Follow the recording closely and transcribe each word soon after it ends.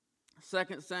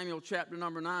2 Samuel chapter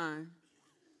number 9,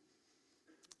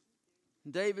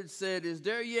 David said, "Is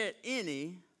there yet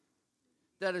any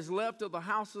that is left of the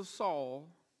house of Saul,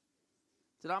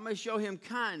 that I may show him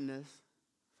kindness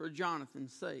for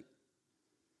Jonathan's sake?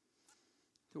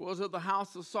 There was of the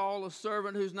house of Saul a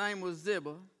servant whose name was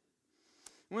Ziba.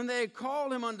 When they had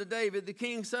called him unto David, the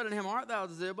king said unto him, Art thou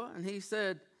Ziba? And he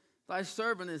said, Thy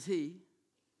servant is he.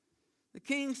 The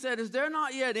king said, Is there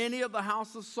not yet any of the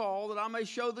house of Saul, that I may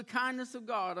show the kindness of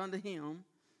God unto him?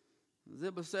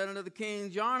 Ziba said unto the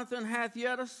king, Jonathan hath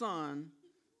yet a son,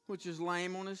 which is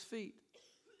lame on his feet.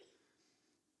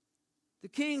 The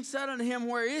king said unto him,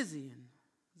 Where is he? And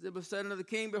Ziba said unto the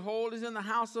king, Behold, he is in the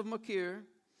house of Machir,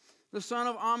 the son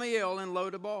of Ammiel, in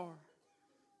Lodabar.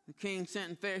 The king sent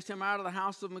and fetched him out of the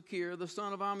house of Machir, the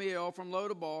son of Ammiel, from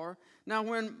Lodabar. Now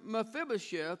when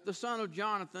Mephibosheth, the son of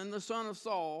Jonathan, the son of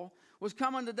Saul, was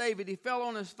come unto David, he fell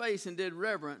on his face and did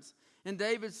reverence. And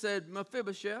David said,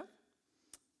 Mephibosheth?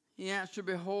 He answered,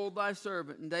 Behold thy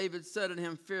servant. And David said unto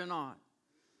him, Fear not,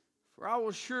 for I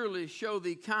will surely show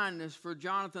thee kindness for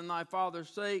Jonathan thy father's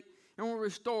sake, and will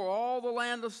restore all the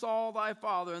land of Saul thy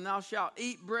father, and thou shalt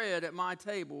eat bread at my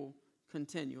table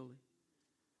continually.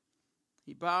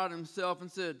 He bowed himself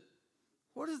and said,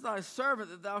 What is thy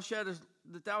servant that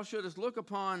thou shouldest look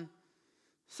upon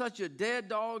such a dead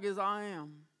dog as I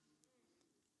am?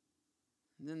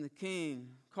 And then the king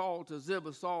called to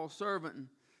Ziba, Saul's servant, and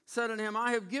said unto him,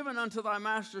 I have given unto thy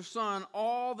master's son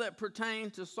all that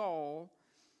pertained to Saul,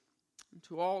 and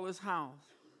to all his house.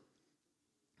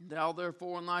 Thou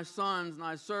therefore and thy sons and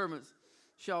thy servants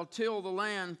shall till the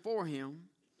land for him.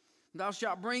 Thou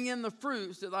shalt bring in the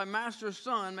fruits, that thy master's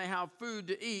son may have food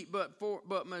to eat. But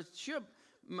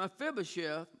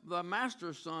Mephibosheth, thy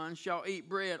master's son, shall eat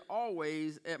bread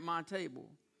always at my table.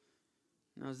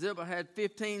 Now Ziba had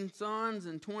 15 sons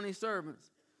and 20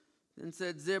 servants. Then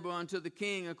said Ziba unto the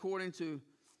king, According to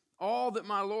all that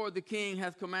my lord the king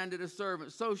hath commanded his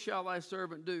servant, so shall thy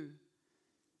servant do.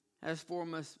 As for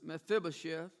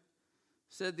Mephibosheth,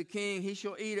 said the king, he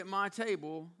shall eat at my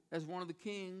table as one of the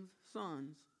king's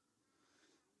sons.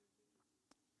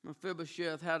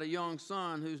 Mephibosheth had a young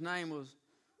son whose name was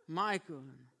Micah.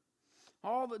 And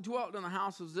all that dwelt in the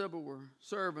house of Ziba were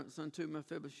servants unto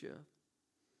Mephibosheth.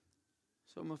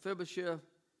 So Mephibosheth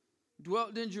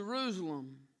dwelt in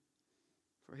Jerusalem,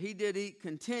 for he did eat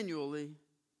continually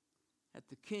at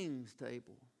the king's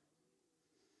table.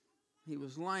 He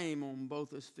was lame on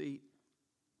both his feet.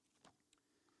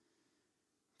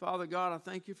 Father God, I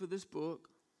thank you for this book.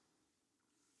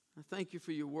 I thank you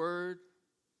for your word.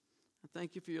 I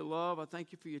thank you for your love. I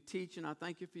thank you for your teaching. I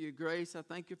thank you for your grace. I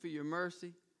thank you for your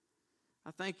mercy. I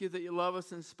thank you that you love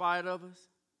us in spite of us.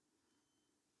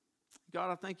 God,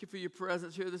 I thank you for your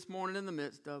presence here this morning in the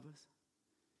midst of us.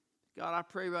 God, I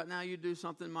pray right now you do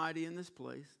something mighty in this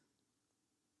place.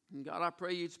 And God, I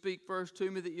pray you'd speak first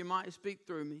to me that you might speak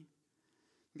through me.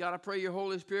 God, I pray your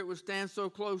Holy Spirit would stand so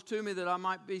close to me that I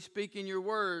might be speaking your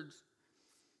words.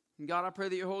 And God, I pray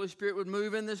that your Holy Spirit would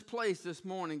move in this place this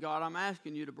morning. God, I'm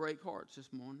asking you to break hearts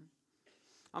this morning.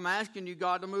 I'm asking you,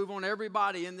 God, to move on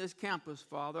everybody in this campus,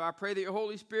 Father. I pray that your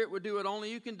Holy Spirit would do what only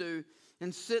you can do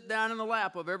and sit down in the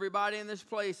lap of everybody in this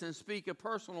place and speak a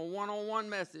personal one-on-one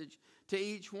message to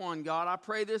each one. God, I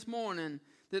pray this morning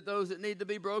that those that need to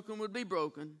be broken would be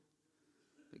broken.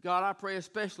 But God, I pray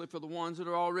especially for the ones that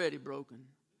are already broken.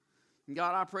 And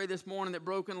God, I pray this morning that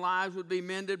broken lives would be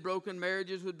mended, broken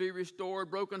marriages would be restored,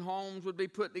 broken homes would be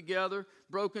put together,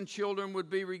 broken children would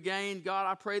be regained. God,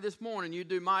 I pray this morning you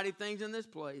do mighty things in this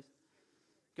place.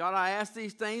 God, I ask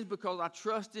these things because I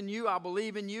trust in you. I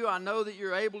believe in you. I know that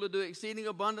you're able to do exceeding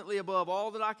abundantly above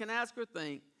all that I can ask or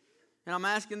think. And I'm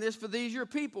asking this for these your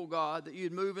people, God, that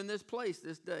you'd move in this place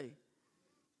this day.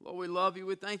 Lord, we love you.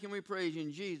 We thank you and we praise you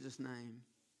in Jesus' name.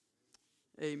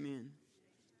 Amen.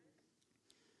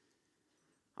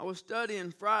 I was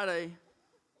studying Friday,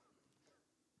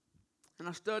 and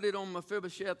I studied on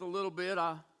Mephibosheth a little bit.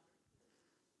 I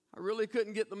really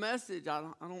couldn't get the message. I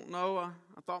don't know.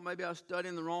 I thought maybe I was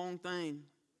studying the wrong thing.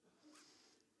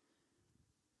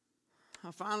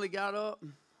 I finally got up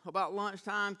about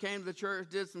lunchtime, came to the church,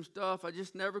 did some stuff. I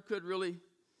just never could really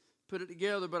put it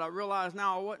together, but I realized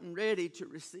now I wasn't ready to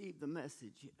receive the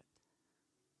message yet.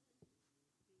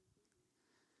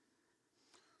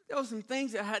 There were some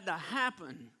things that had to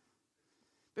happen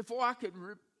before I could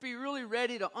be really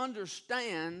ready to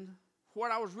understand what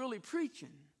I was really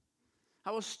preaching.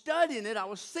 I was studying it, I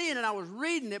was seeing it, I was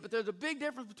reading it, but there's a big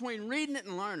difference between reading it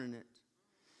and learning it.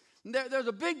 There's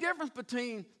a big difference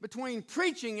between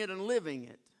preaching it and living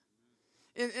it.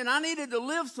 And I needed to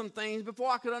live some things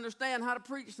before I could understand how to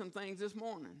preach some things this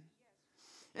morning.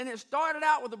 And it started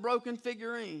out with a broken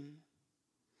figurine.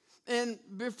 And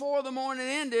before the morning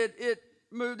ended, it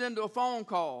moved into a phone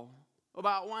call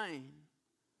about Wayne.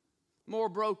 More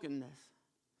brokenness.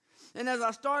 And as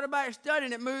I started back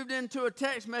studying, it moved into a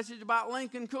text message about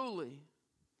Lincoln Cooley.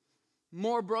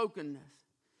 More brokenness.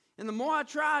 And the more I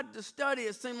tried to study,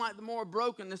 it seemed like the more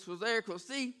brokenness was there. Because,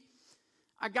 see,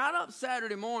 I got up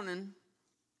Saturday morning,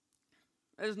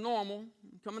 as normal,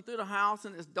 coming through the house,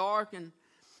 and it's dark, and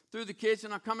through the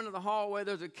kitchen, I come into the hallway,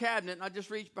 there's a cabinet, and I just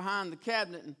reach behind the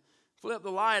cabinet and flip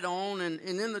the light on, and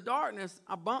in the darkness,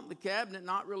 I bumped the cabinet,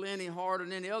 not really any harder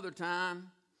than any other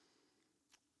time,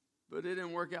 but it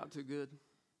didn't work out too good.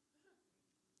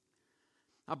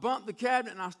 I bumped the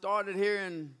cabinet, and I started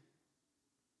hearing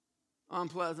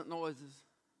unpleasant noises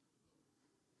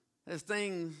as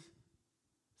things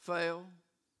fell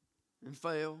and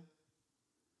fell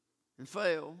and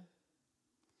fell.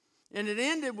 And it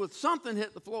ended with something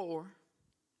hit the floor,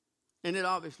 and it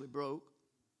obviously broke.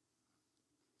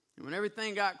 And when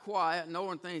everything got quiet,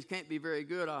 knowing things can't be very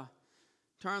good, I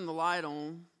turned the light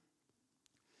on.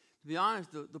 To be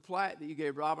honest, the plaque that you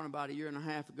gave Robin about a year and a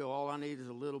half ago, all I need is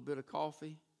a little bit of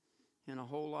coffee and a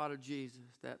whole lot of Jesus.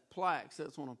 That plaque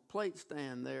sits on a plate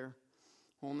stand there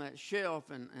on that shelf,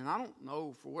 and I don't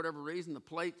know, for whatever reason, the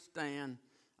plate stand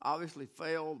obviously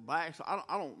fell back. So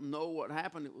I don't know what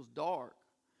happened. It was dark.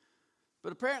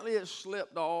 But apparently it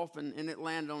slipped off and it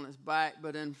landed on its back.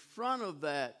 But in front of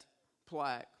that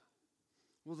plaque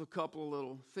was a couple of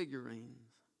little figurines.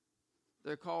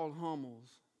 They're called Hummels.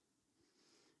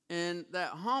 And that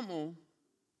Hummel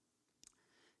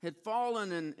had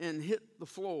fallen and hit the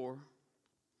floor,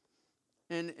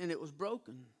 and it was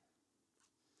broken.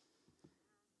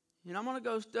 And I'm going to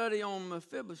go study on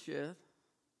Mephibosheth,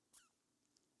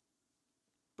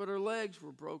 but her legs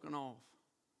were broken off.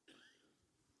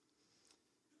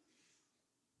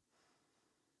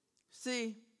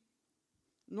 See,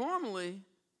 normally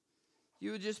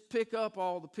you would just pick up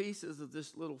all the pieces of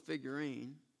this little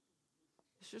figurine.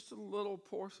 It's just a little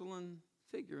porcelain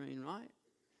figurine, right?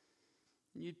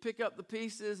 And you'd pick up the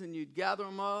pieces and you'd gather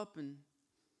them up and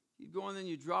you'd go in and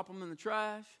you'd drop them in the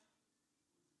trash,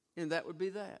 and that would be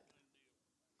that.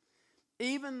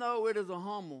 Even though it is a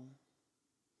Hummel,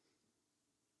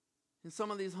 and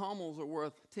some of these Hummels are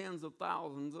worth tens of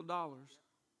thousands of dollars,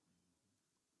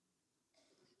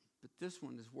 but this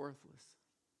one is worthless.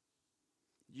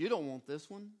 You don't want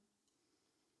this one.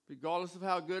 Regardless of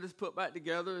how good it's put back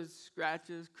together, it's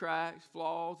scratches, cracks,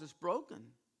 flaws, it's broken.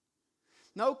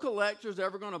 No collector's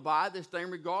ever going to buy this thing,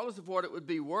 regardless of what it would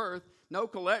be worth. No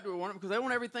collector would want it because they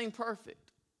want everything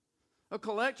perfect. A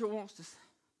collector wants to...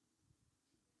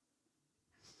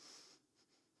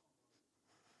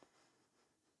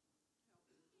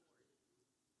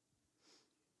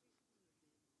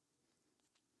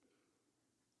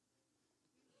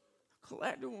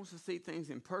 collector wants to see things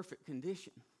in perfect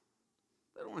condition.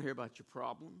 They don't want to hear about your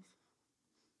problems.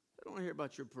 They don't want to hear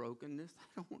about your brokenness. They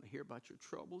don't want to hear about your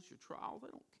troubles, your trials. They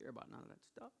don't care about none of that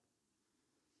stuff.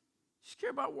 They just care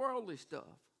about worldly stuff.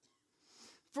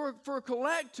 For a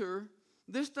collector,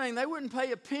 this thing, they wouldn't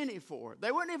pay a penny for it.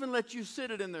 They wouldn't even let you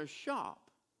sit it in their shop.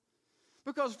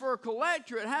 Because for a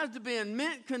collector, it has to be in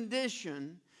mint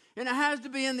condition, and it has to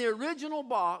be in the original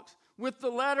box with the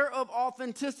letter of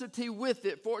authenticity with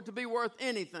it for it to be worth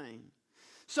anything.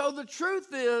 So the truth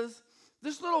is,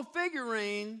 this little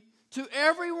figurine to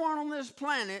everyone on this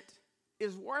planet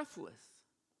is worthless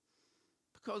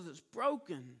because it's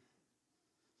broken.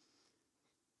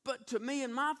 But to me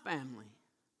and my family,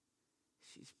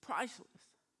 she's priceless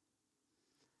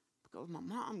because my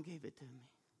mom gave it to me.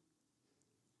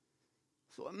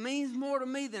 So it means more to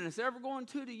me than it's ever going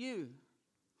to you.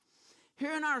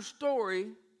 Here in our story,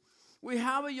 we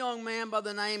have a young man by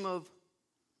the name of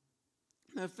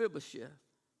Mephibosheth.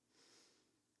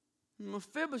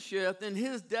 Mephibosheth, in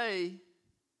his day,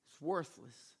 is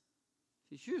worthless.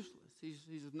 He's useless.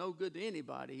 He's of no good to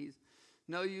anybody. He's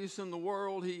no use in the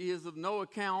world. He is of no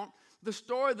account. The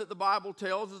story that the Bible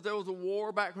tells is there was a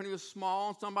war back when he was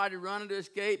small. Somebody running to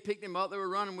escape, picked him up. They were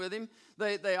running with him.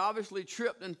 They obviously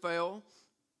tripped and fell.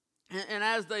 And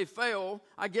as they fell,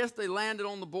 I guess they landed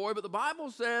on the boy. But the Bible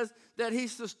says that he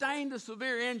sustained a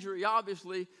severe injury,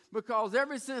 obviously, because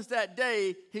ever since that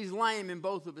day, he's lame in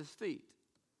both of his feet.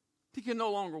 He can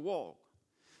no longer walk.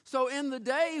 So in the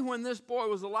day when this boy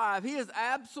was alive, he is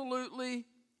absolutely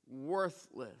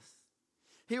worthless.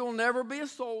 He will never be a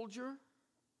soldier.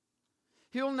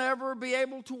 He'll never be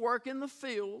able to work in the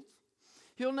fields.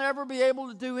 He'll never be able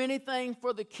to do anything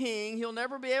for the king. He'll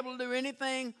never be able to do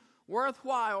anything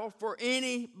worthwhile for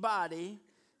anybody.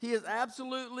 He is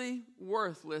absolutely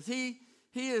worthless. He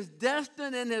he is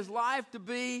destined in his life to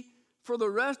be, for the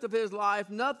rest of his life,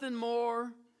 nothing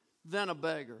more than a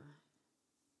beggar.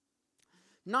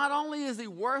 Not only is he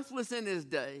worthless in his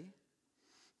day,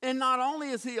 and not only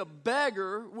is he a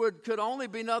beggar, could only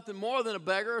be nothing more than a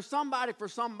beggar, or somebody for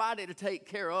somebody to take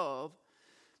care of,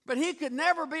 but he could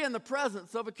never be in the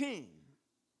presence of a king.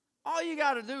 All you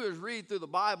got to do is read through the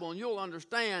Bible and you'll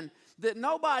understand that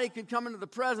nobody could come into the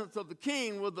presence of the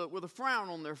king with a frown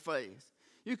on their face.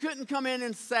 You couldn't come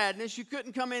in sadness. You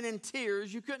couldn't come in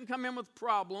tears. You couldn't come in with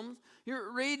problems. You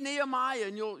read Nehemiah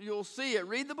and you'll see it.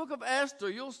 Read the book of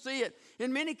Esther. You'll see it.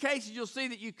 In many cases, you'll see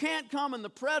that you can't come in the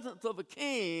presence of a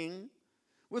king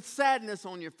with sadness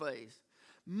on your face,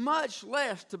 much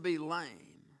less to be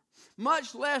lame,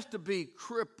 much less to be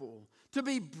crippled, to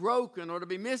be broken, or to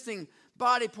be missing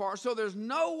body parts. So there's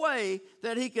no way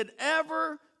that he could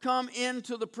ever come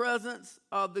into the presence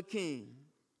of the king.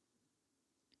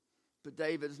 But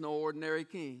David is no ordinary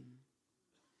king.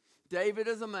 David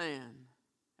is a man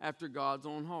after God's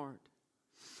own heart.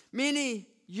 Many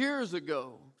years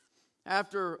ago,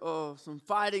 after some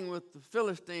fighting with the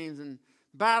Philistines and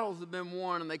battles have been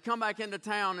won, and they come back into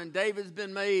town and David's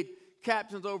been made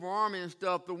captains over army and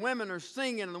stuff, the women are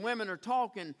singing and the women are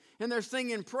talking and they're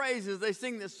singing praises. They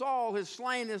sing that Saul has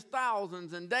slain his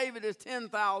thousands and David his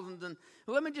 10,000s. And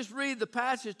let me just read the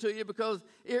passage to you because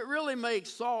it really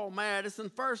makes Saul mad. It's in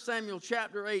 1 Samuel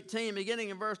chapter 18, beginning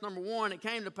in verse number 1. It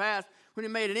came to pass when he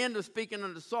made an end of speaking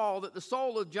unto Saul, that the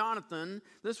soul of Jonathan,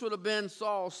 this would have been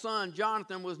Saul's son,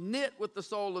 Jonathan, was knit with the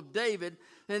soul of David,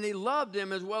 and he loved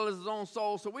him as well as his own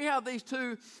soul. So we have these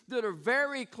two that are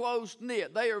very close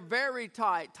knit. They are very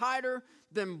tight, tighter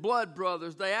than blood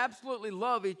brothers. They absolutely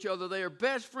love each other. They are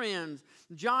best friends,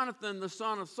 Jonathan, the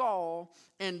son of Saul,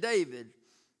 and David.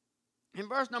 In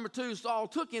verse number 2, Saul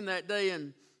took him that day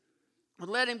and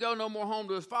let him go no more home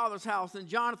to his father's house. And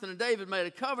Jonathan and David made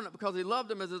a covenant because he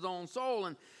loved him as his own soul.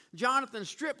 And Jonathan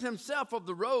stripped himself of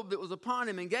the robe that was upon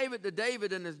him and gave it to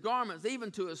David and his garments, even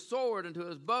to his sword and to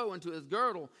his bow and to his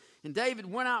girdle. And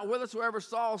David went out whithersoever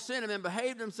Saul sent him and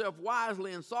behaved himself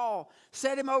wisely. And Saul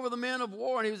set him over the men of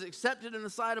war, and he was accepted in the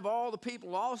sight of all the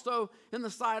people, also in the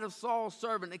sight of Saul's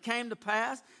servant. It came to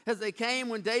pass, as they came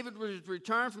when David was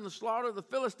returned from the slaughter of the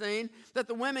Philistine, that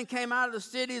the women came out of the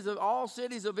cities of all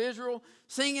cities of Israel,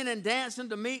 singing and dancing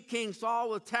to meet King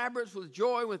Saul with tabrets, with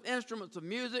joy, with instruments of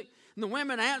music. And the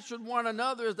women answered one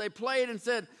another as they played and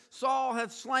said, Saul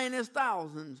hath slain his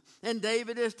thousands, and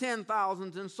David his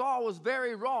 10,000s. And Saul was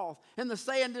very wroth, and the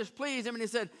saying displeased him. And he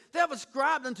said, they have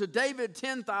ascribed unto David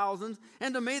 10,000s,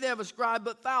 and to me they have ascribed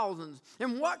but thousands.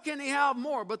 And what can he have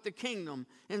more but the kingdom?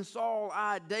 And Saul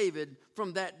eyed David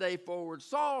from that day forward.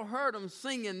 Saul heard him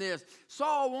singing this.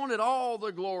 Saul wanted all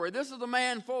the glory. This is a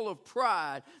man full of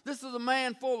pride. This is a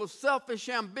man full of selfish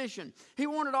ambition. He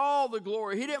wanted all the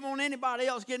glory. He didn't want anybody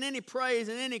else getting any praise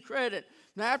and any credit.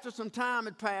 Now, after some time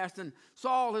had passed and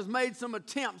Saul has made some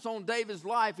attempts on David's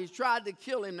life, he's tried to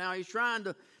kill him now. He's trying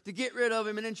to get rid of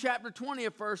him. And in chapter 20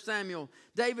 of 1 Samuel,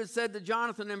 David said to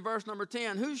Jonathan in verse number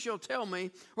 10, who shall tell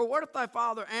me, or what if thy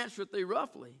father answereth thee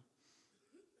roughly?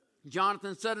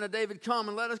 Jonathan said unto David, come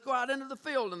and let us go out into the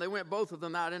field. And they went both of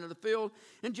them out into the field.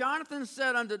 And Jonathan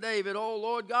said unto David, O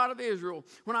Lord God of Israel,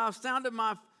 when I have sounded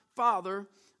my father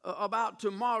about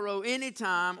tomorrow any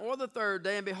time or the third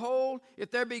day, and behold,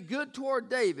 if there be good toward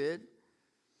David,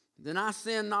 then I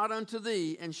sin not unto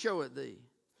thee and show it thee.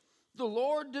 The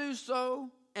Lord do so,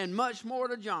 and much more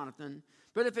to Jonathan.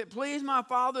 But if it please my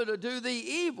father to do thee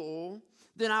evil,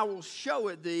 then I will show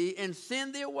it thee and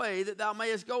send thee away, that thou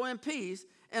mayest go in peace,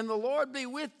 and the Lord be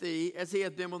with thee as he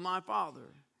hath been with my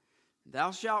father.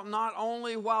 Thou shalt not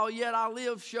only while yet I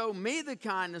live show me the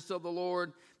kindness of the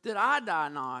Lord, that I die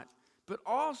not, but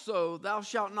also thou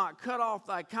shalt not cut off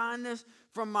thy kindness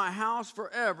from my house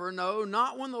forever. No,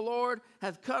 not when the Lord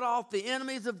hath cut off the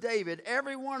enemies of David,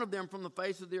 every one of them from the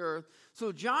face of the earth.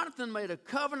 So Jonathan made a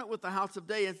covenant with the house of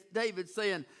David,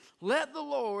 saying, let the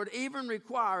Lord even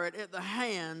require it at the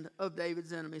hand of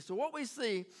David's enemies. So what we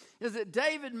see is that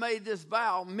David made this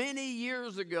vow many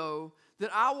years ago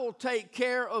that I will take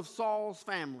care of Saul's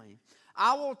family.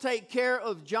 I will take care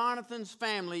of Jonathan's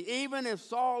family. Even if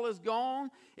Saul is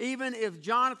gone, even if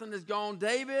Jonathan is gone,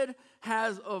 David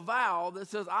has a vow that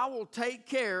says, I will take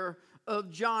care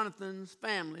of Jonathan's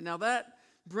family. Now that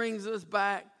brings us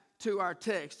back to our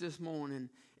text this morning.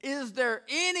 Is there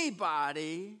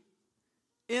anybody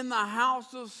in the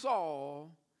house of Saul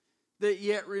that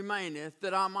yet remaineth,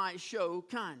 that I might show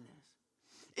kindness?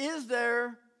 Is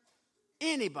there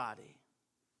anybody?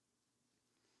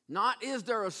 Not is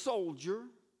there a soldier.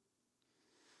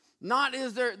 Not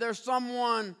is there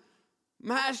someone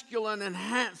masculine and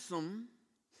handsome.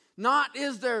 Not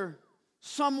is there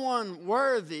someone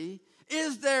worthy.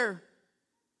 Is there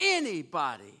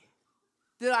anybody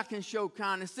that I can show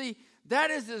kindness? See, that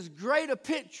is as great a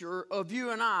picture of you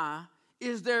and I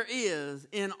as there is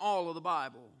in all of the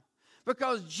Bible.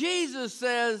 Because Jesus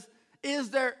says, is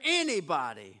there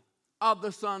anybody of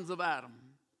the sons of Adam?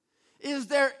 Is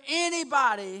there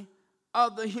anybody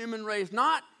of the human race?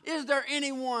 Not is there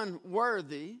anyone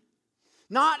worthy?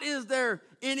 Not is there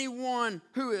anyone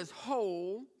who is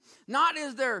whole? Not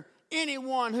is there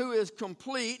anyone who is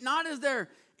complete? Not is there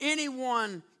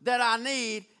anyone that I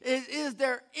need? Is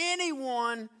there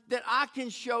anyone that I can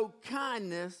show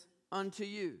kindness unto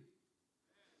you?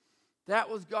 That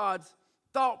was God's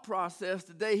thought process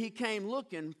the day He came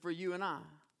looking for you and I.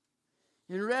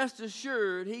 And rest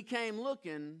assured, He came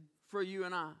looking for you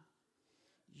and I.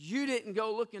 You didn't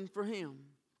go looking for Him.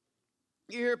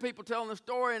 You hear people telling the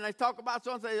story and they talk about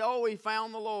someone and say, oh, he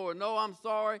found the Lord. No, I'm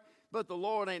sorry, but the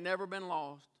Lord ain't never been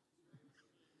lost.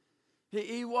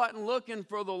 He wasn't looking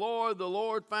for the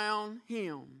Lord found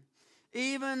him.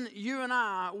 Even you and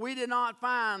I, we did not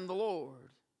find the Lord.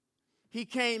 He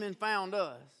came and found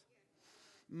us.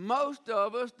 Most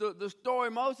of us, the story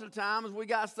most of the time is we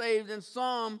got saved in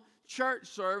some church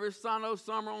service. I know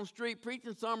some are on the street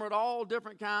preaching, some are at all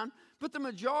different kinds. But the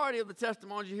majority of the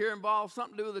testimonies you hear involve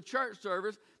something to do with the church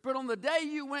service. But on the day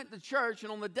you went to church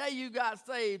and on the day you got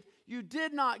saved, you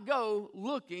did not go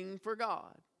looking for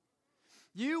God.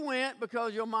 You went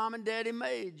because your mom and daddy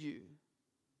made you.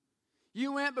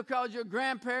 You went because your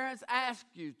grandparents asked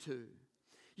you to.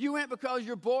 You went because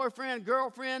your boyfriend,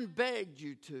 girlfriend begged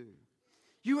you to.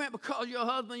 You went because your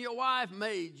husband, your wife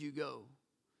made you go.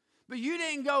 But you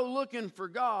didn't go looking for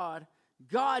God.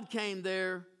 God came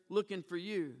there looking for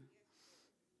you.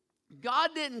 God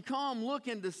didn't come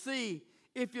looking to see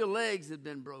if your legs had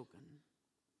been broken.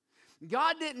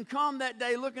 God didn't come that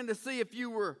day looking to see if you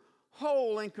were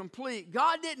whole and complete.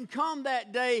 God didn't come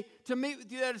that day to meet with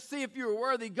you there to see if you were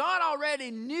worthy. God already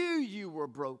knew you were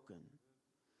broken.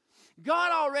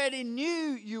 God already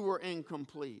knew you were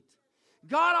incomplete.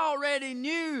 God already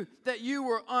knew that you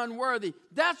were unworthy.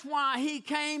 That's why He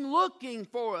came looking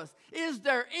for us. Is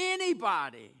there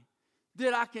anybody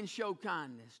that I can show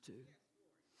kindness to?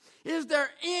 Is there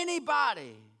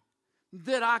anybody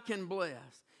that I can bless?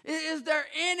 Is there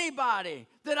anybody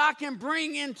that I can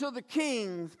bring into the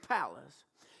king's palace?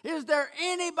 Is there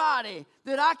anybody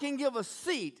that I can give a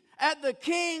seat at the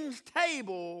king's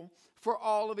table for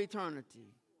all of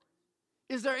eternity?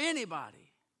 Is there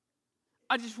anybody?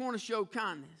 I just want to show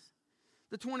kindness.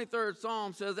 The 23rd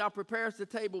Psalm says, Thou preparest the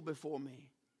table before me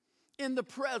in the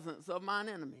presence of mine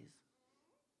enemies.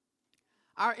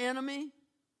 Our enemy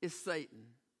is Satan.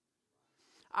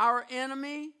 Our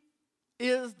enemy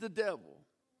is the devil.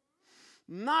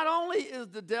 Not only is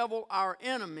the devil our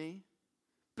enemy,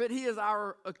 but he is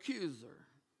our accuser.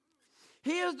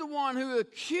 He is the one who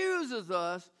accuses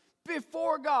us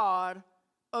before God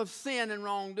of sin and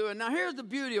wrongdoing. Now here's the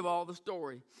beauty of all the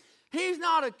story. He's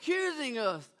not accusing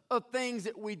us of things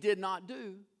that we did not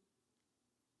do.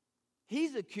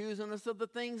 He's accusing us of the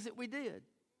things that we did.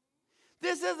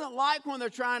 This isn't like when they're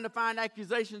trying to find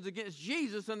accusations against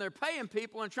Jesus and they're paying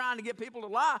people and trying to get people to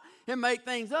lie and make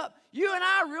things up. You and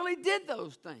I really did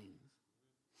those things.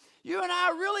 You and I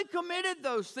really committed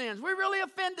those sins. We really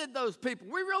offended those people.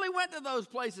 We really went to those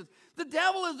places. The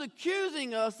devil is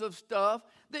accusing us of stuff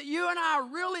that you and I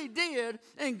really did,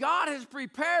 and God has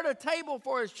prepared a table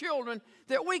for His children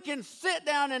that we can sit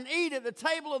down and eat at the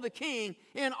table of the King,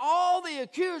 and all the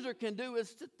accuser can do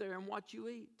is sit there and watch you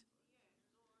eat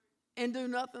and do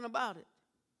nothing about it.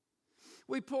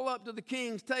 We pull up to the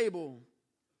King's table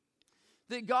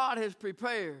that God has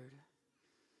prepared.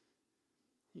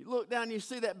 You look down and you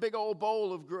see that big old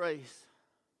bowl of grace.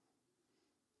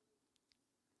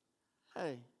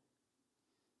 Hey,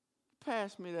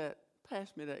 pass me that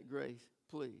grace,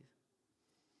 please.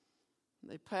 And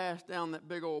they pass down that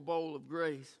big old bowl of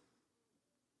grace.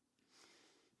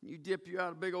 You dip you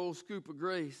out a big old scoop of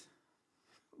grace.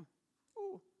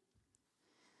 Ooh.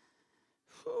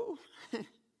 Ooh.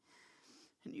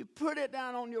 And you put it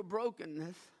down on your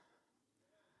brokenness.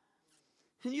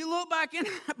 And you look back in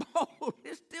that bowl,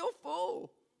 it's still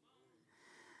full.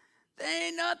 There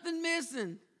ain't nothing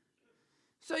missing.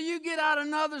 So you get out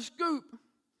another scoop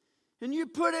and you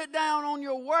put it down on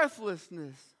your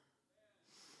worthlessness.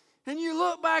 And you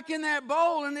look back in that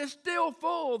bowl and it's still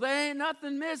full. There ain't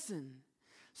nothing missing.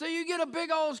 So you get a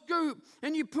big old scoop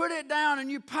and you put it down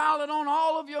and you pile it on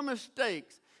all of your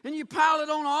mistakes and you pile it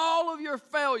on all of your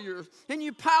failures, and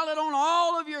you pile it on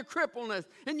all of your crippleness,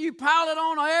 and you pile it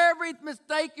on every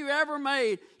mistake you ever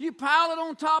made. You pile it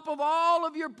on top of all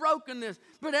of your brokenness.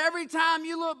 But every time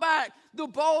you look back, the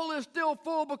bowl is still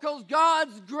full because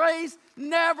God's grace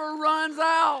never runs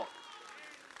out.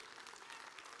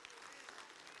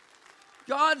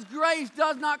 God's grace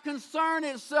does not concern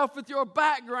itself with your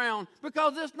background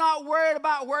because it's not worried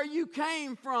about where you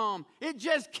came from. It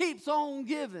just keeps on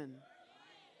giving.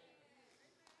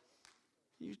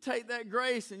 You take that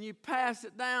grace and you pass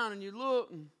it down and you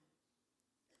look, and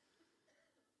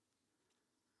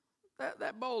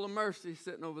that bowl of mercy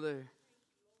sitting over there.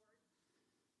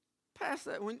 Pass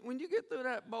that. When you get through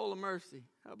that bowl of mercy,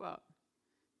 how about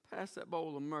pass that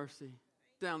bowl of mercy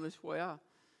down this way?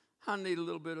 I need a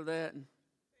little bit of that. And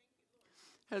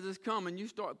as it's coming, you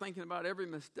start thinking about every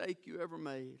mistake you ever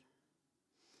made.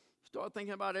 Start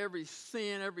thinking about every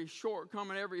sin, every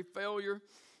shortcoming, every failure.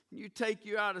 And you take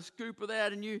you out a scoop of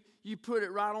that and you put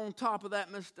it right on top of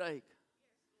that mistake.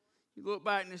 You look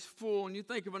back and it's full, and you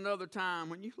think of another time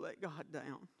when you let God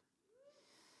down.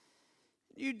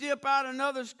 You dip out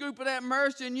another scoop of that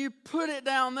mercy and you put it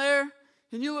down there,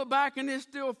 and you look back and it's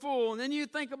still full. And then you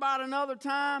think about another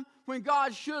time when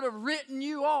God should have written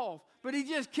you off, but he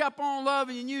just kept on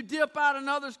loving you. And you dip out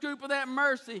another scoop of that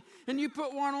mercy, and you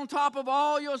put one on top of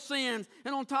all your sins,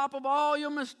 and on top of all your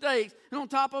mistakes, and on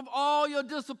top of all your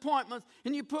disappointments,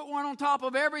 and you put one on top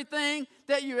of everything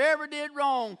that you ever did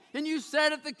wrong. And you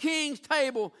sat at the king's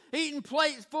table, eating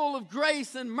plates full of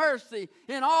grace and mercy,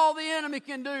 and all the enemy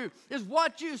can do is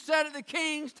what you said at the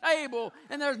king's table,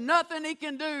 and there's nothing he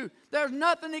can do. There's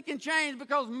nothing he can change,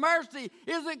 because mercy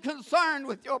isn't concerned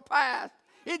with your past.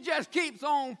 It just keeps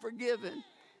on forgiving.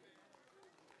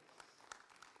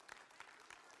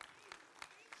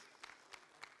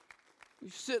 You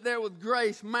sit there with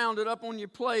grace mounted up on your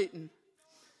plate and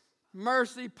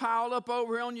mercy piled up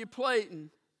over here on your plate,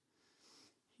 and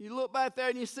you look back there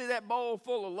and you see that bowl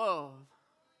full of love.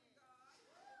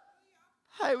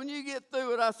 Hey, when you get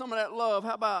through with some of that love,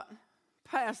 how about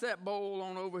pass that bowl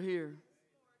on over here?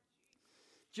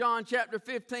 John chapter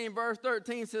 15 verse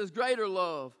 13 says, "Greater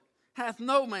love hath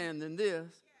no man than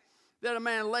this, that a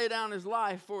man lay down his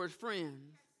life for his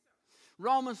friends."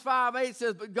 Romans 5:8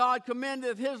 says, "But God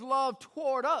commendeth his love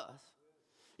toward us,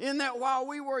 in that while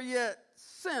we were yet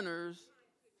sinners,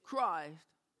 Christ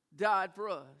died for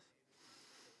us."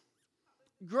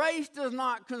 Grace does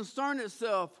not concern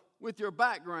itself with your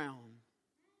background.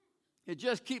 It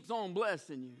just keeps on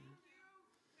blessing you.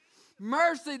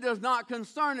 Mercy does not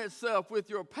concern itself with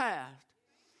your past.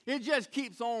 It just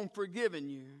keeps on forgiving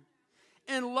you.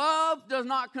 And love does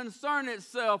not concern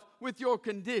itself with your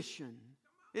condition.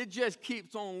 It just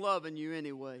keeps on loving you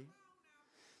anyway.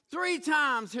 3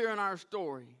 times here in our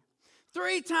story,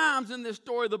 3 times in this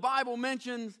story, the Bible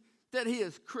mentions that he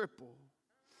is crippled.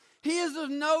 He is of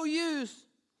no use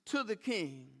to the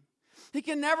king. He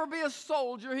can never be a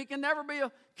soldier. He can never be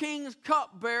a king's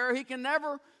cupbearer. He can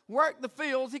never work the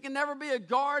fields. He can never be a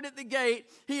guard at the gate.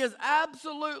 He is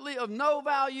absolutely of no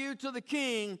value to the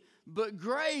king. But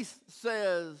grace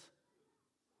says,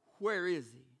 where is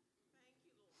he?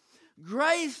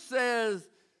 Grace says,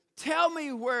 tell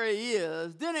me where he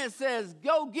is. Then it says,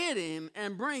 go get him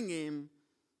and bring him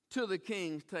to the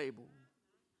king's table.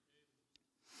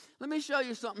 Let me show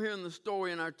you something here in the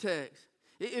story in our text.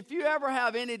 If you ever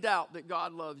have any doubt that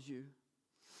God loves you,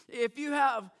 if you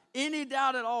have any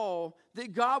doubt at all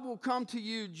that God will come to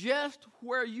you just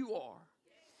where you are,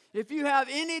 if you have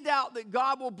any doubt that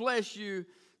God will bless you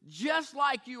just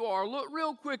like you are, look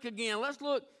real quick again. Let's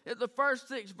look at the first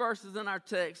 6 verses in our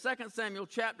text. 2 Samuel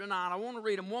chapter 9. I want to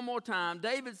read them one more time.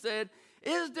 David said,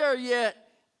 "Is there yet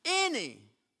any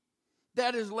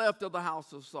that is left of the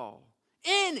house of Saul?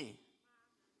 Any,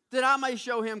 that I may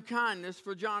show him kindness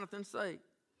for Jonathan's sake?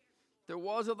 There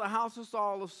was of the house of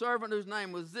Saul a servant whose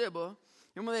name was Ziba.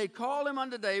 And when they called him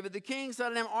unto David, the king said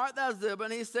to him, Art thou Ziba?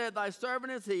 And he said, Thy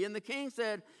servant is he. And the king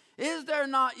said, Is there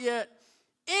not yet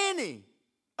any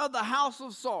of the house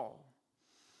of Saul,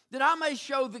 that I may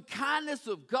show the kindness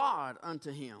of God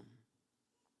unto him?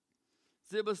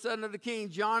 Ziba said unto the king,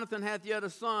 Jonathan hath yet a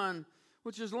son,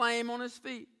 which is lame on his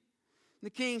feet. And the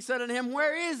king said unto him,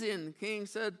 Where is he? And the king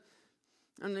said,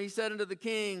 and he said unto the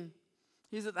king,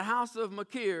 He's at the house of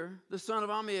Machir, the son of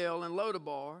Ammiel, in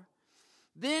Lodabar.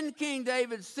 Then King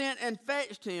David sent and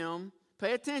fetched him,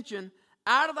 pay attention,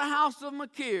 out of the house of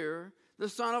Machir, the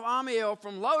son of Ammiel,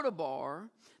 from Lodabar.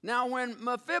 Now when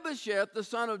Mephibosheth, the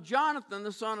son of Jonathan,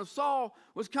 the son of Saul,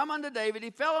 was come unto David, he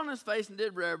fell on his face and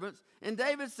did reverence. And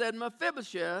David said,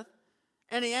 Mephibosheth.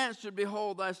 And he answered,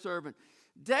 Behold thy servant.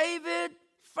 David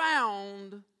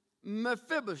found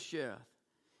Mephibosheth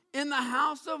in the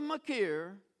house of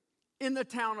Machir in the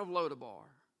town of Lodabar.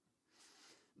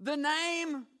 The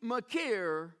name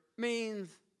Machir means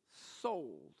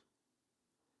sold,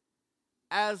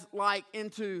 as like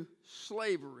into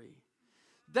slavery.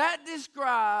 That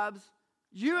describes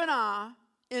you and I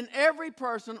in every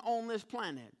person on this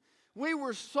planet. We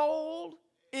were sold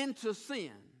into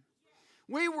sin.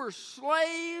 We were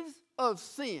slaves of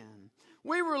sin.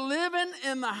 We were living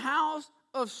in the house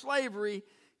of slavery,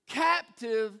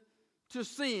 captive to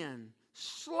sin,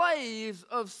 slaves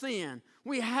of sin.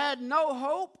 We had no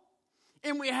hope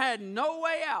and we had no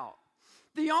way out.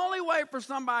 The only way for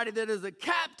somebody that is a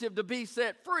captive to be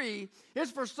set free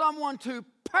is for someone to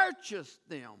purchase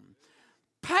them,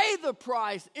 pay the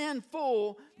price in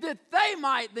full, that they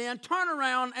might then turn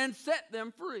around and set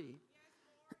them free.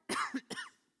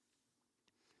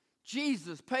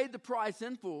 Jesus paid the price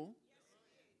in full.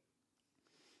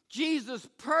 Jesus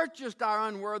purchased our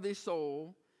unworthy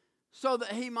soul so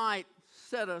that he might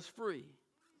set us free.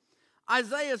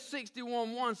 Isaiah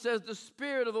 61:1 says, "The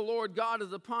Spirit of the Lord God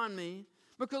is upon me,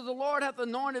 because the Lord hath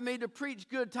anointed me to preach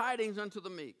good tidings unto the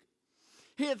meek.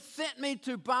 He hath sent me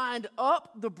to bind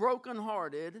up the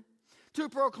brokenhearted, to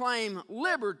proclaim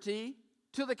liberty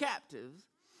to the captives,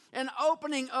 and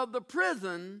opening of the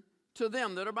prison to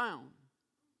them that are bound."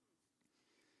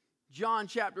 John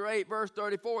chapter 8, verse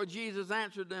 34, Jesus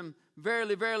answered them,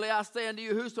 "Verily, verily, I say unto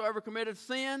you, whosoever committeth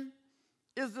sin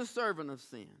is the servant of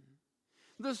sin.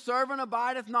 The servant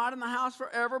abideth not in the house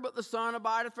forever, but the Son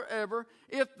abideth forever.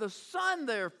 If the Son,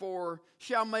 therefore,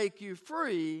 shall make you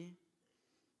free,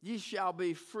 ye shall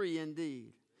be free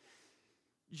indeed."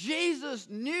 Jesus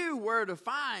knew where to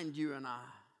find you and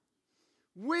I.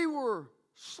 We were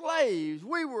slaves.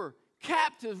 We were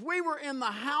captives. We were in the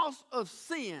house of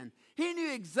sin. He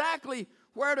knew exactly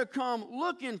where to come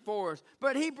looking for us.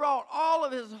 But he brought all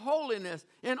of his holiness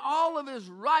and all of his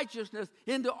righteousness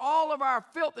into all of our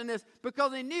filthiness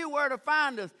because he knew where to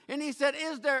find us. And he said,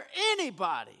 "Is there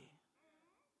anybody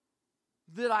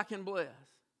that I can bless?"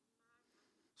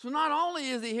 So not only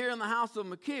is he here in the house of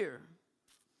Machir,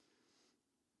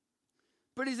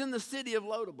 but he's in the city of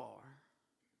Lodabar.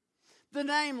 The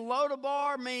name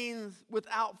Lodabar means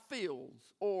without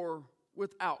fields or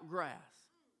without grass.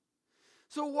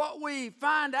 So what we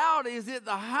find out is that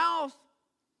the house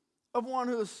of one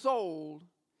who is sold,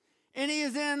 and he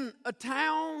is in a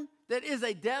town that is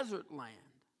a desert land.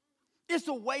 It's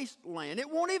a wasteland. It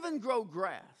won't even grow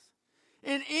grass.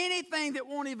 And anything that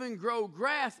won't even grow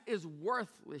grass is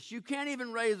worthless. You can't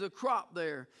even raise a crop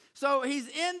there. So he's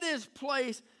in this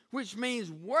place which means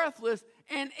worthless,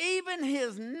 and even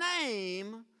his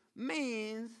name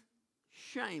means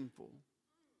shameful.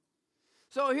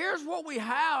 So here's what we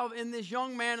have in this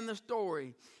young man in the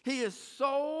story. He is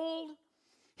sold,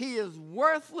 he is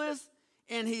worthless,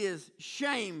 and he is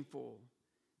shameful.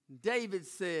 David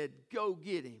said, "Go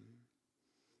get him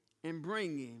and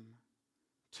bring him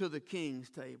to the king's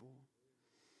table."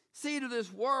 See, to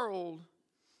this world,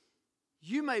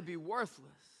 you may be worthless.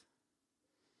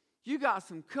 You got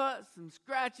some cuts, some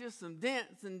scratches, some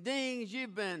dents and dings.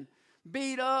 You've been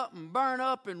beat up and burned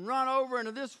up and run over.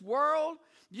 Into this world,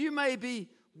 you may be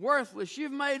worthless.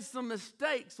 You've made some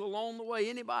mistakes along the way.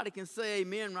 Anybody can say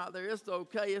amen right there. It's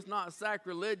okay. It's not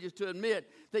sacrilegious to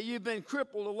admit that you've been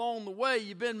crippled along the way.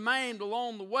 You've been maimed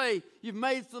along the way. You've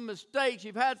made some mistakes.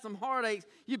 You've had some heartaches.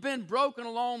 You've been broken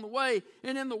along the way.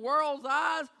 And in the world's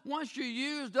eyes, once you're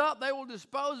used up, they will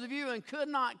dispose of you and could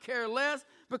not care less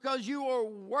because you are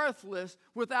worthless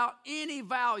without any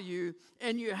value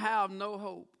and you have no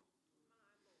hope.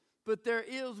 But there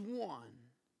is one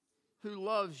who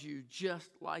loves you just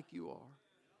like you are.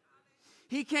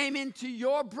 He came into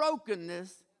your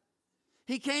brokenness.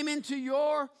 He came into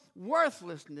your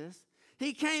worthlessness.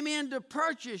 He came in to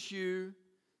purchase you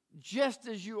just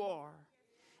as you are.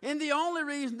 And the only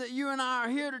reason that you and I are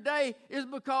here today is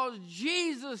because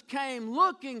Jesus came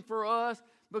looking for us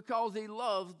because he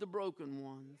loves the broken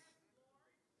ones.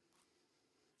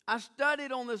 I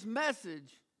studied on this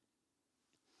message.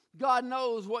 God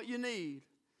knows what you need.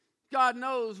 God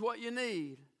knows what you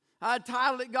need. I'd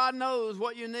titled it, "God Knows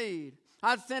What You Need."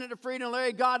 I'd sent it to Frieda and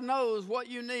Larry, "God knows what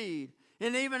you need."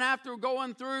 And even after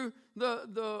going through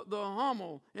the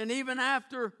Hummel, and even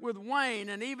after with Wayne,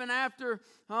 and even after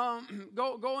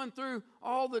going through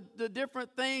all the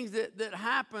different things that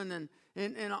happen,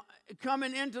 and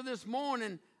coming into this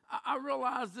morning, I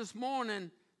realized this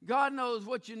morning, God knows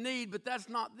what you need, but that's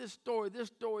not this story. This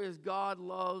story is God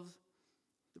loves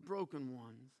the broken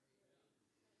ones.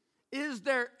 Is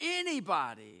there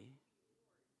anybody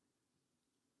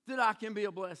that I can be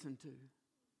a blessing to?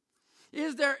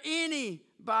 Is there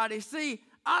anybody? See,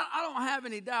 I don't have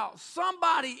any doubt.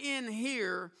 Somebody in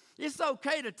here, it's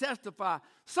okay to testify.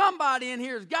 Somebody in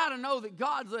here has got to know that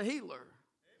God's a healer.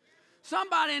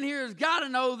 Somebody in here has got to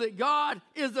know that God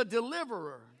is a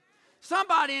deliverer.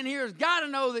 Somebody in here has got to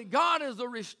know that God is a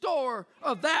restorer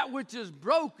of that which is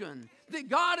broken. That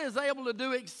God is able to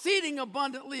do exceeding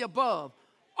abundantly above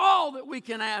all that we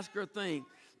can ask or think.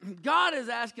 God is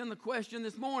asking the question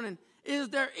this morning, is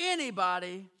there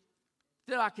anybody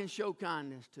that I can show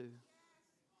kindness to?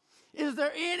 Is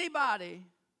there anybody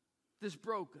that's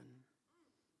broken?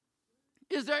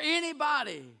 Is there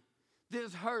anybody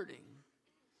that's hurting?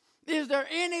 Is there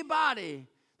anybody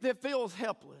that feels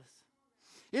helpless?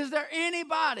 Is there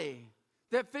anybody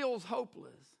that feels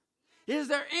hopeless? Is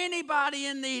there anybody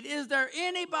in need? Is there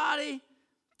anybody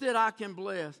that I can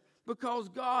bless? Because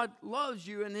God loves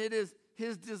you, and it is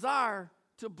His desire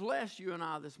to bless you and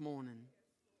I this morning.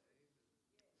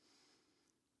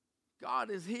 God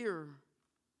is here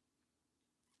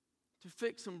to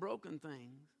fix some broken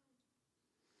things.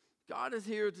 God is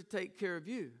here to take care of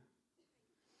you.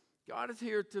 God is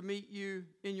here to meet you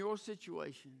in your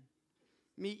situation,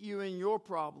 meet you in your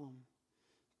problem,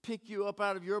 pick you up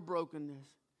out of your brokenness,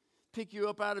 pick you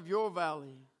up out of your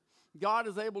valley. God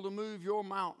is able to move your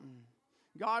mountain.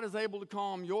 God is able to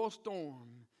calm your storm.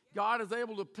 God is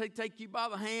able to take you by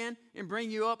the hand and bring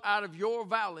you up out of your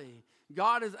valley.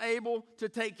 God is able to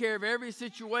take care of every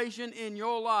situation in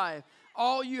your life.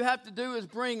 All you have to do is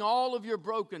bring all of your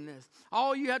brokenness.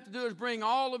 All you have to do is bring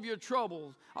all of your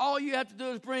troubles. All you have to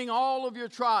do is bring all of your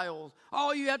trials.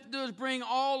 All you have to do is bring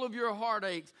all of your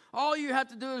heartaches. All you have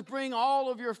to do is bring all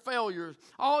of your failures.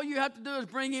 All you have to do is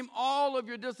bring Him all of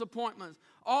your disappointments.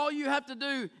 All you have to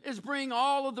do is bring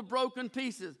all of the broken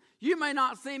pieces. You may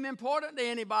not seem important to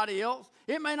anybody else.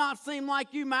 It may not seem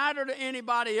like you matter to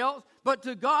anybody else, but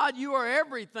to God you are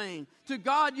everything. To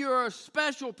God you are a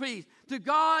special piece. To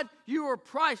God you are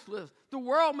priceless. The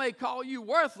world may call you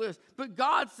worthless, but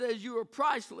God says you are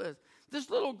priceless. This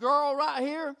little girl right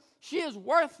here, she is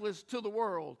worthless to the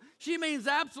world. She means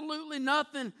absolutely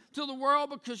nothing to the world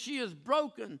because she is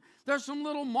broken. There's some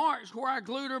little marks where I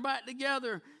glued her back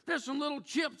together. There's some little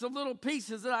chips of little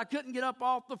pieces that I couldn't get up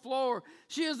off the floor.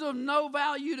 She is of no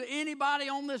value to anybody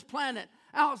on this planet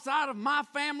outside of my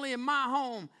family and my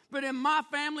home. But in my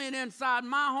family and inside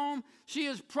my home, she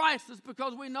is priceless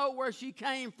because we know where she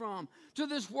came from. To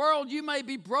this world, you may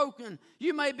be broken,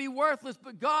 you may be worthless,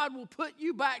 but God will put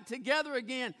you back together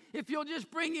again if you'll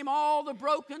just bring Him all the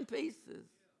broken pieces.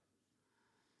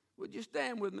 Would you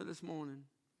stand with me this morning?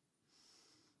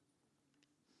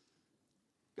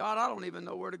 God, I don't even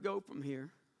know where to go from here.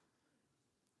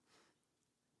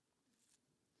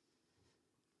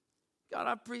 God,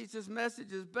 I preach this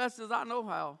message as best as I know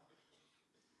how.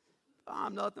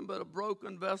 I'm nothing but a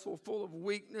broken vessel full of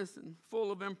weakness and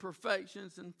full of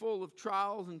imperfections and full of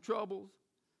trials and troubles.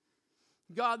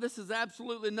 God, this is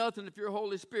absolutely nothing if your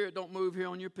Holy Spirit don't move here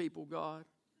on your people, God.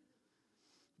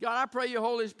 God, I pray your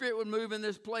Holy Spirit would move in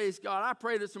this place, God. I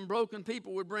pray that some broken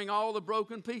people would bring all the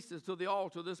broken pieces to the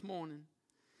altar this morning.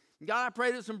 God, I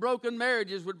pray that some broken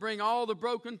marriages would bring all the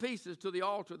broken pieces to the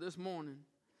altar this morning.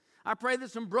 I pray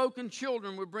that some broken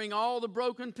children would bring all the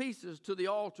broken pieces to the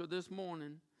altar this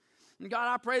morning. And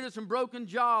God, I pray that some broken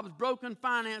jobs, broken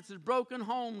finances, broken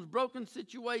homes, broken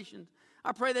situations,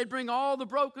 I pray they'd bring all the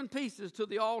broken pieces to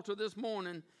the altar this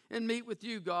morning and meet with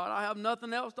you, God. I have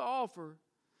nothing else to offer.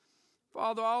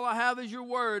 Father, all I have is your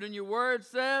word, and your word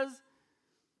says,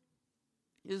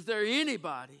 is there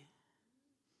anybody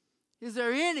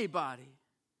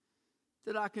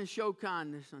that I can show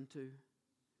kindness unto?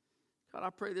 God,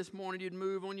 I pray this morning you'd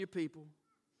move on your people.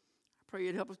 I pray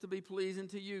you'd help us to be pleasing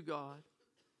to you, God.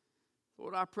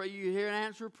 Lord, I pray you hear and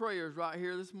answer prayers right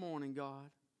here this morning, God.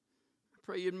 I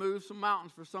pray you'd move some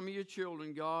mountains for some of your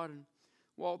children, God, and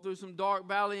walk through some dark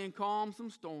valley and calm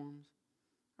some storms.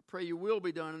 I pray your will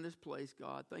be done in this place,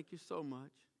 God. Thank you so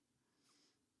much.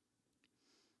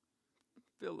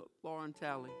 Philip, Lauren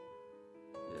Talley.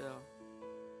 Yeah.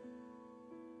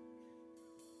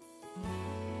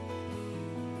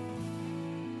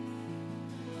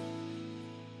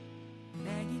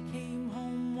 Maggie came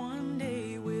home one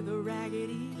day with a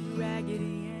raggedy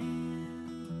Ann.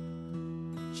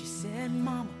 She said,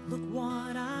 Mama, look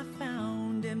what I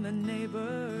found in the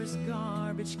neighbor's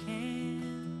garbage can.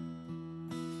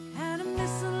 Had a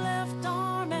missing left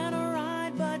arm and a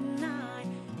right button eye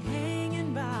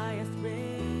hanging by a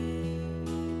thread.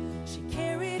 She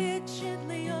carried it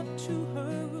gently up to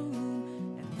her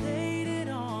room and laid it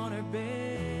on her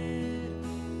bed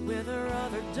with her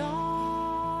other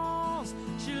dolls.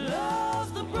 She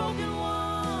loves the broken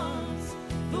ones,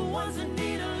 the ones that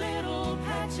need a little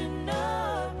patching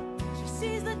up. She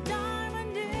sees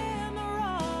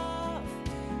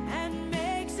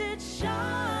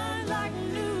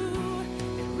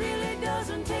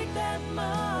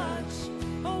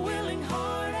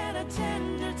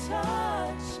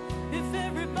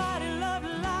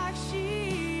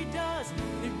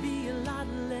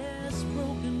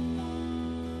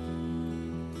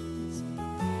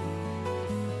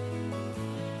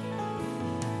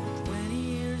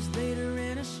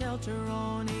shelter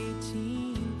on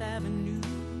 18th Avenue.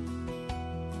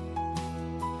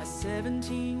 A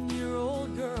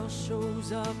 17-year-old girl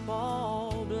shows up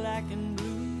all black and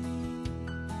blue.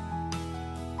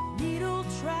 Needle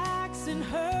tracks in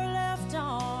her left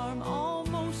arm,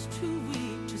 almost too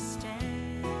weak to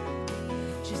stand.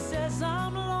 She says,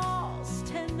 I'm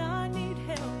lost and I need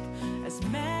help, as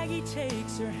Maggie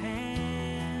takes her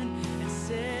hand and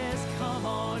says, come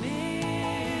on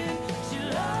in. She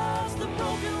loves the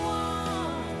broken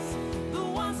ones, the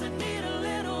ones that need a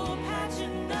little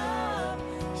patching up.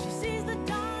 She sees the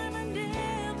diamond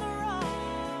in the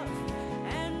rough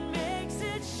and makes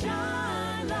it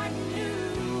shine like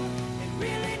new. It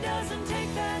really doesn't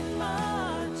take that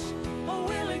much, a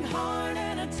willing heart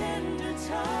and a tender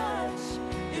touch.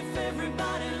 If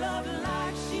everybody loved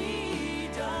like she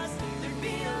does, there'd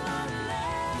be a lot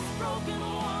less broken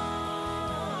ones.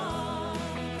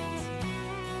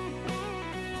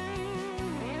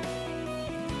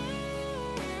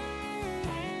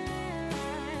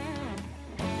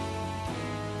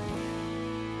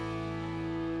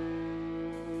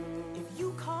 If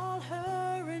you call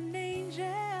her an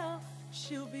angel,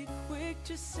 she'll be quick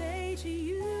to say to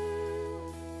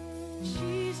you,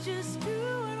 she's just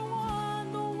doing